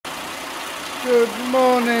Good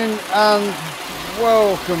morning and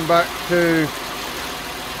welcome back to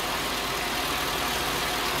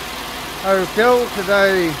Oakhill.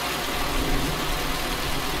 Today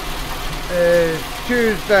is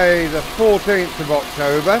Tuesday the 14th of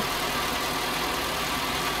October.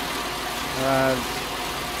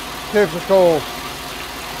 Typical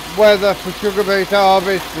weather for sugar beet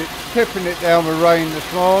harvest. It's tipping it down with rain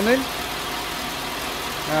this morning.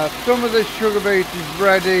 Now some of this sugar beet is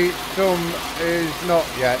ready, some is not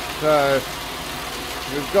yet, so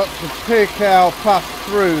we've got to pick our path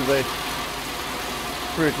through this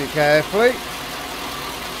pretty carefully.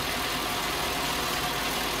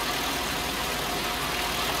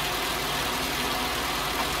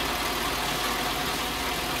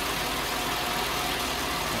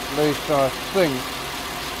 At least I think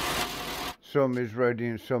some is ready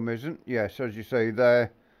and some isn't. Yes, as you see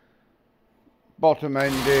there, bottom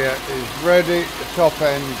end here is ready, the top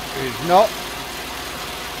end is not.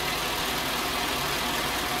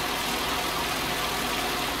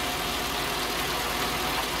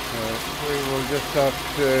 We will just have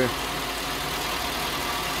to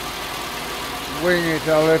wing it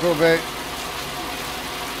a little bit.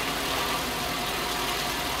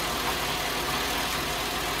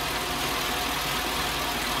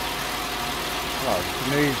 Well, you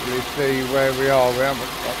can easily see where we are. We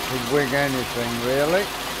haven't got to wing anything really.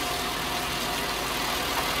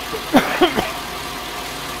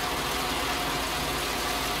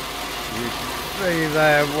 You can see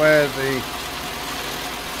there where the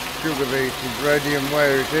sugar beet is ready and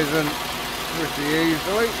where it isn't pretty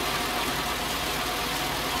easily,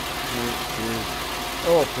 which is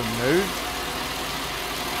awesome news.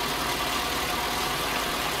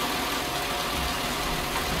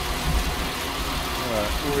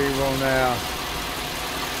 We will now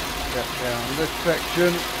get down this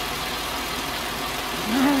section.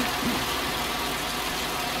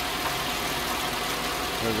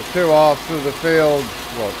 So the two halves of the field,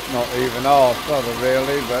 well, not even halves are they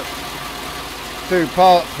really, but two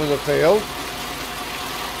parts of the field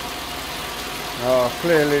are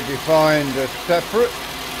clearly defined as separate.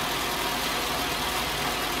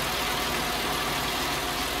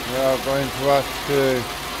 We are going to have to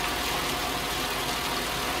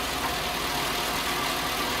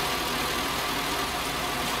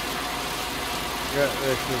get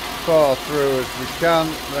this as far through as we can.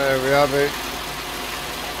 There we have it.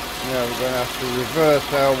 Now we're going to have to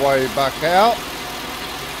reverse our way back out.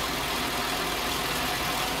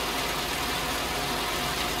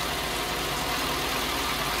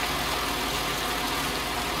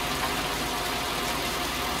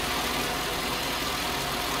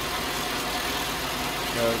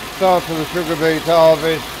 So the start of the sugar beet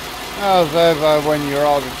harvest, as ever when you're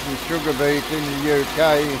harvesting sugar beet in the UK,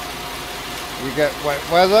 you get wet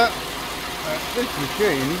weather. This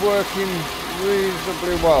machine working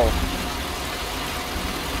reasonably well.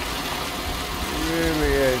 It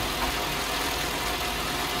really is.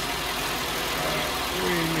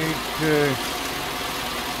 We need to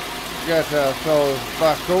get ourselves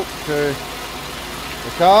back up to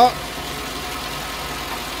the cart.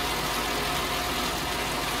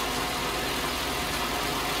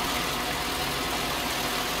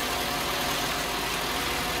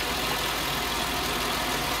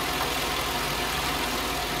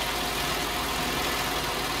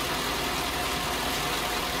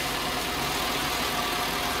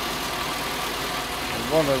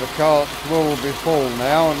 One of the carts will be full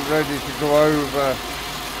now and ready to go over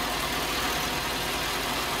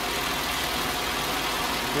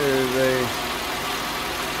to the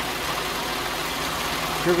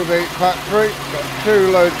sugar beet factory. Got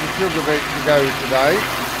 2 loads of sugar beet to go today.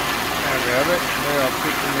 There we have it. They are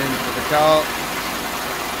fitting into the cart.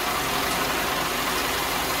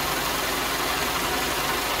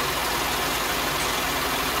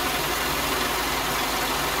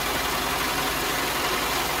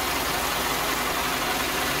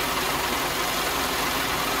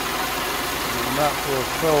 That will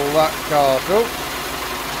fill that cart up.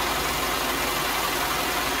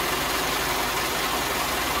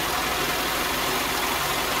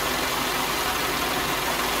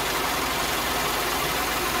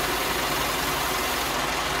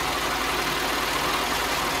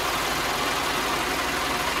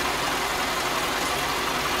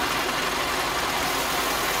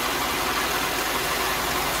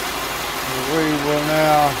 We will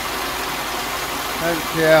now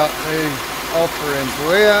empty out the offer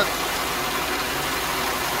into here.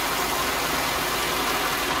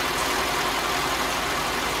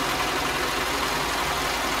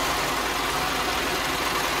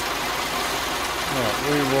 Right,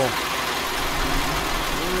 we will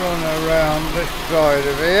run around this side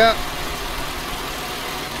of here.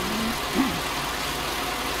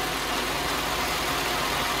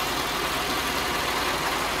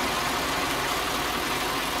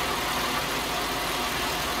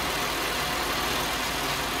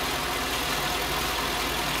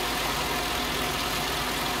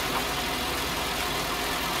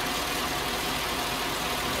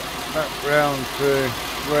 Back round to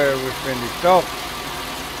where we finished off.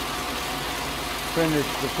 Finish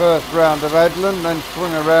the first round of headland, then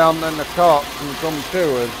swing around, then the cart can come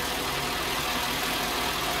to us.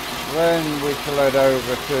 Then we shall head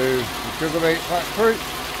over to the sugar beet factory.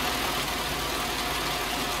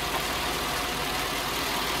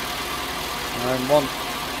 And once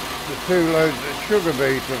the 2 loads of sugar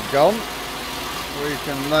beet have gone, we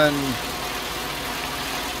can then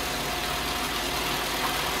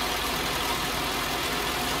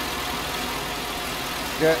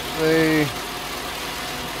get the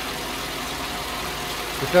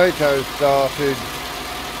potatoes started,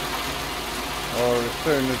 or as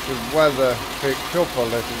soon as the weather picks up a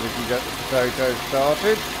little we can get the potatoes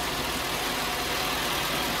started.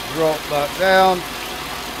 Drop that down.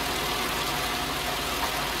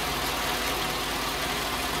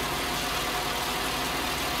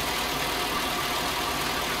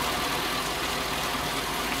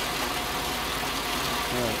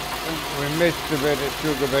 We missed a bit of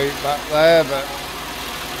sugar beet back there, but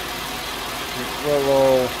it will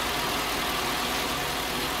all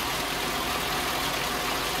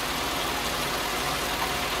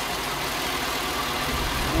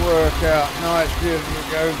work out nicely as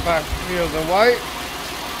we go back the other way.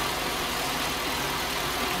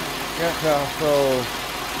 Get ourselves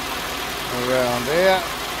around here,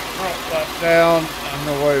 drop that down, and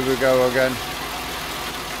away we go again.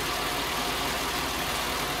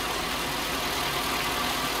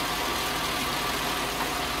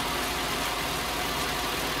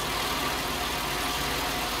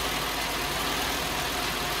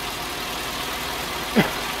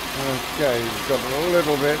 Okay, we've got a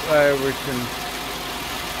little bit there we can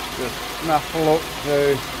just snaffle up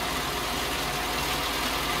to.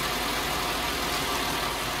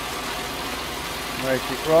 Make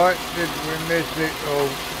it right. Did we miss it? Oh,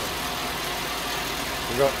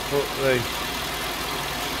 forgot to put the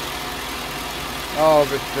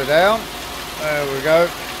harvester down. There we go.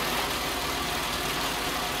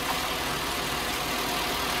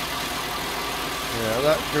 Yeah,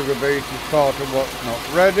 that sugar beet is part of what's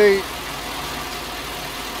not ready.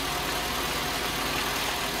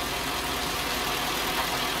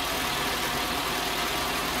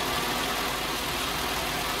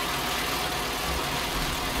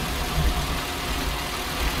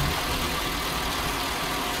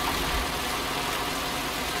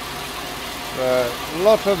 A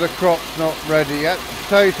lot of the crop's not ready yet. The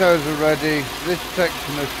potatoes are ready. This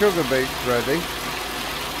section of sugar beet's ready.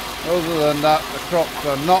 Other than that, the crops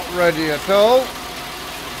are not ready at all.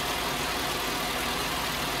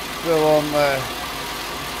 Still on the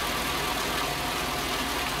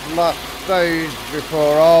last stage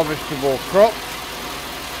before harvestable crops.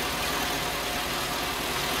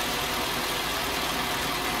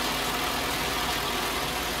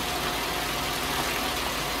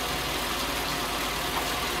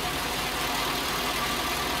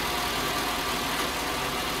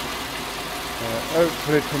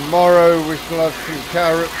 Hopefully tomorrow we shall have some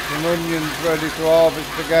carrots and onions ready to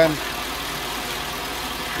harvest again.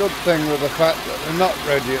 Good thing with the fact that they're not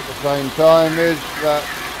ready at the same time is that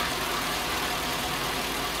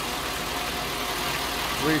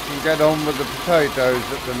we can get on with the potatoes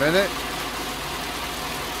at the minute.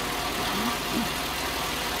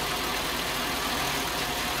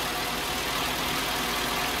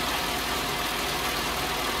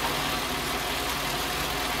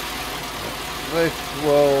 This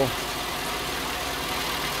will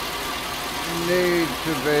need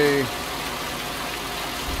to be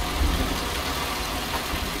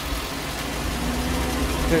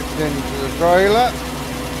tipped into the trailer.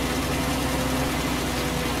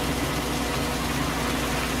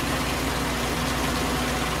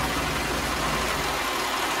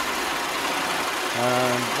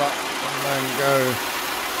 And that can then go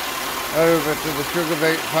over to the sugar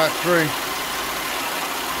beet factory.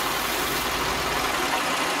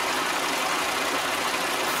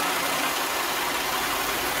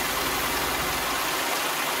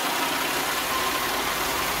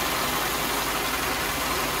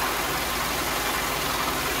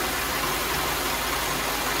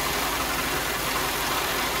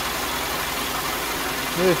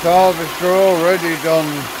 This harvester already done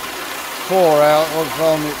 4 hours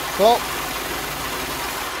on its top.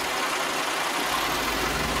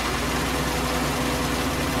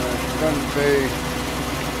 going to be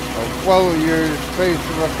a well-used piece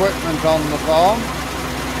of equipment on the farm.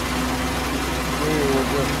 We will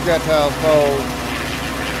just get ourselves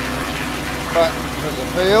back to the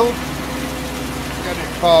field, get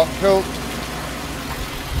it parked up.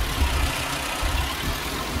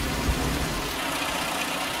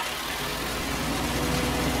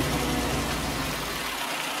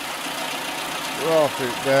 Rough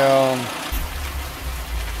it down,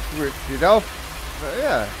 switch it off. But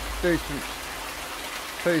yeah, decent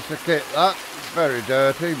piece of kit that. Very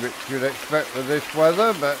dirty, which you'd expect with this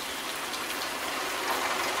weather, but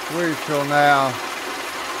we shall now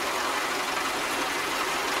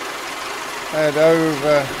head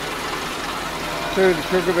over to the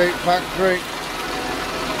sugar beet factory.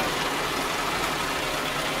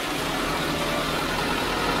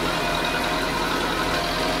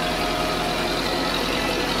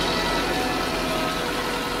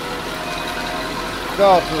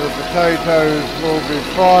 Start of the potatoes will be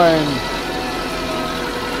fine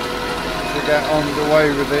to get underway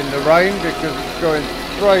within the rain, because it's going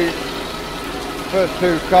straight, first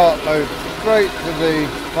 2 cartloads straight to the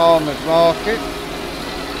farmer's market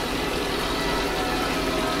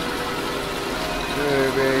to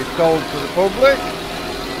be sold to the public.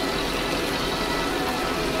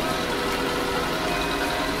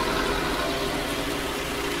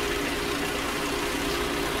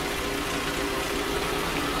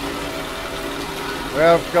 We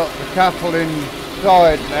have got the cattle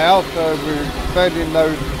inside now, so we're bedding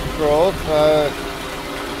those straws, so it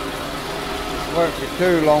won't be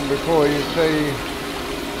too long before you see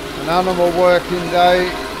an animal working day.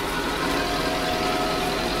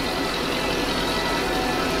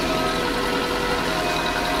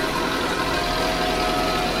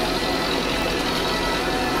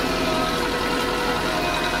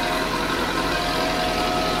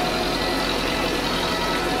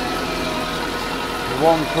 The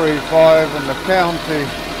 135 and the county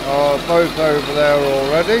are both over there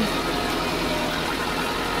already.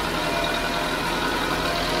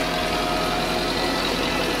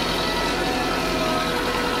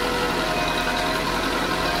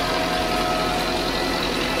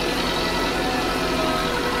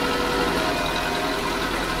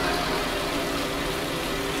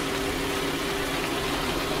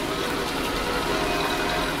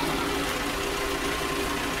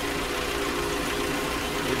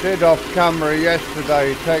 Did off camera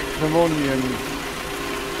yesterday take some onions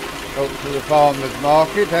up to the farmer's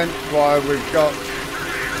market, hence why we've got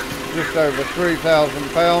just over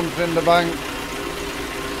 £3,000 in the bank.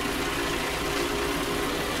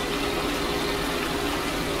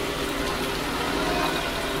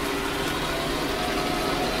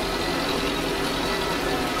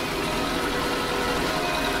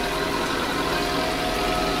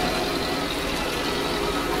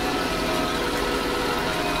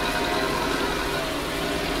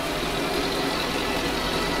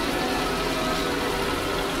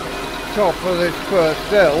 Top of this first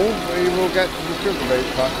hill, we will get to the sugar beet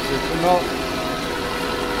factory, so not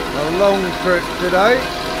a long trip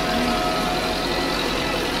today.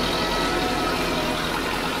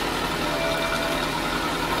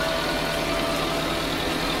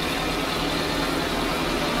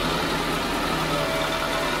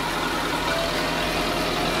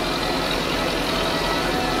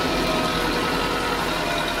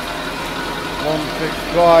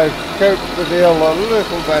 Drive coped with the hill a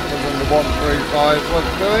little better than the 135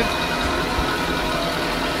 was doing.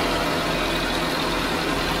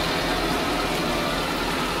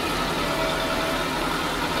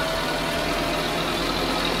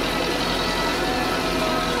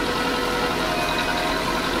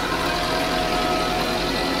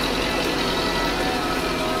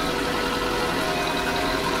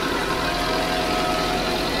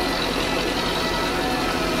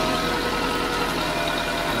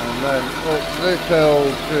 Then up this hill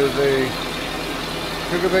to the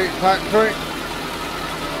sugar beet factory.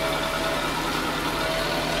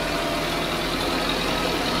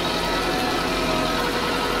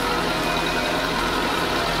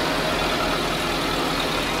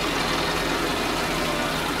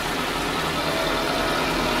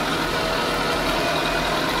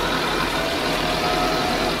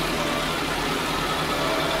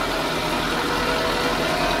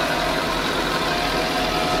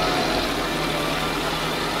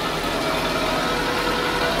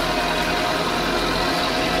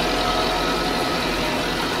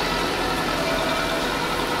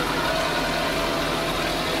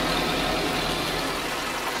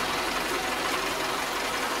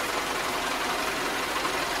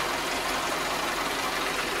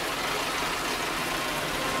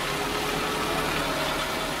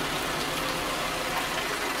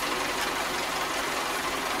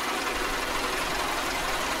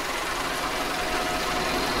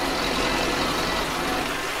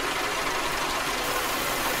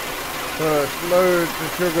 First loads of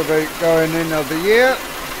sugar beet going in of the year.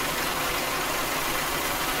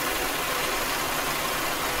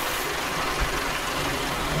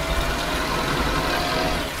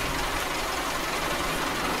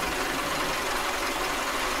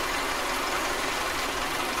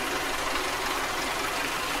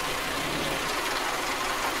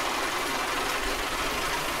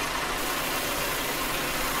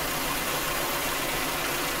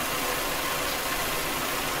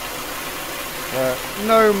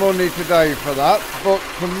 No money today for that, but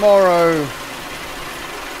tomorrow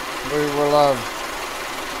we will have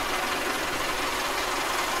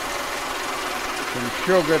some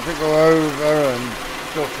sugar to go over and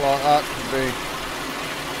stuff like that to be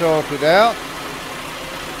sorted out.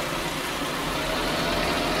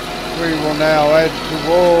 We will now head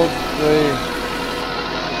towards the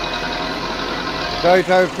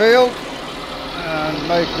potato field and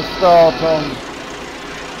make a start on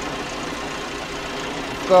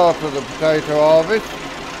of the potato harvest.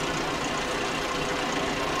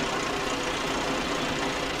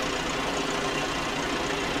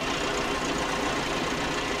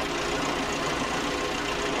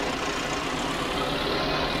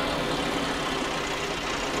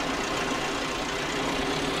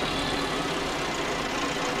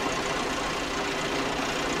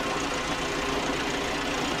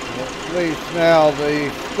 At least now the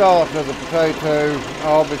start of the potato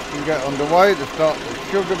harvest can get underway. The start of the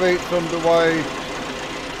sugar beets underway.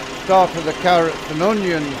 Start of the carrots and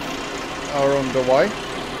onions are underway.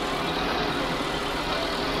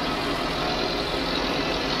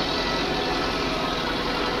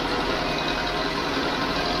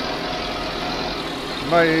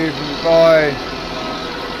 May even buy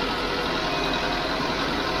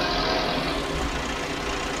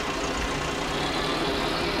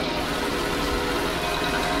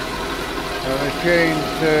machine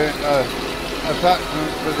to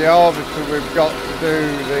attachment for the harvester we've got to do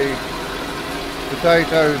the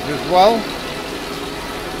potatoes as well.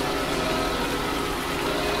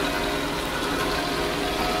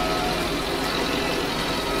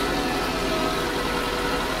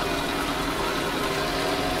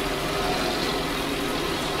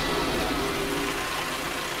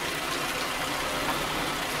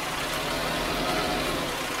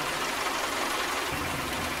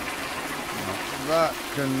 That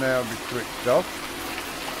can now be switched off.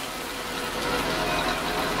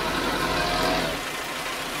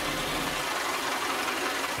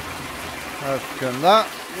 As can that.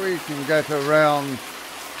 We can get around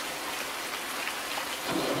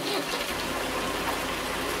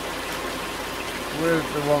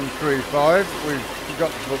with the 135. We've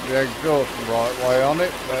got to put the exhaust the right way on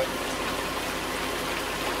it, but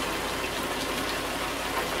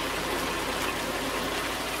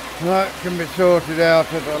that can be sorted out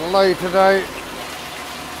at a later date.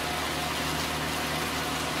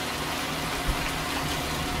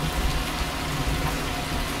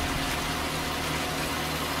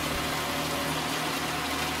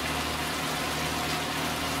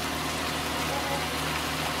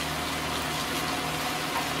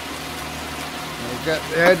 We'll get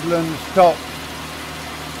the headlands topped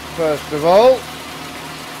first of all.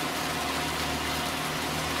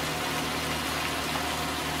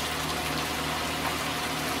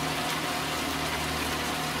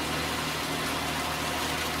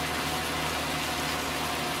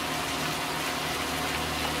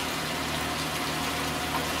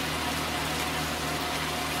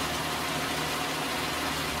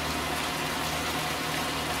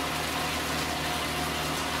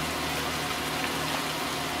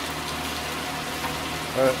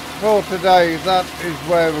 For today, that is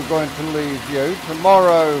where we're going to leave you.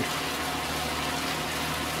 Tomorrow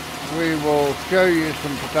we will show you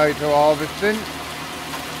some potato harvesting.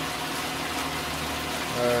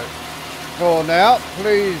 For now,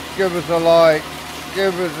 please give us a like,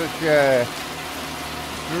 give us a share,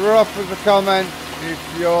 drop us a comment if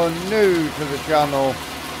you're new to the channel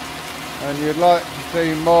and you'd like to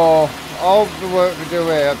see more of the work we do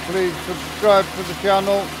here. Please subscribe to the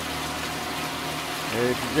channel.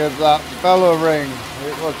 If you give that bell a ring,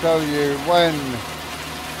 it will tell you when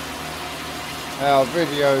our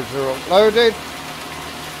videos are uploaded.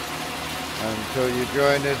 Until you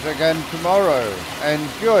join us again tomorrow,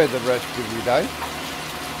 enjoy the rest of your day.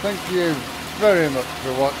 Thank you very much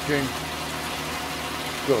for watching.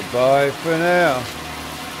 Goodbye for now.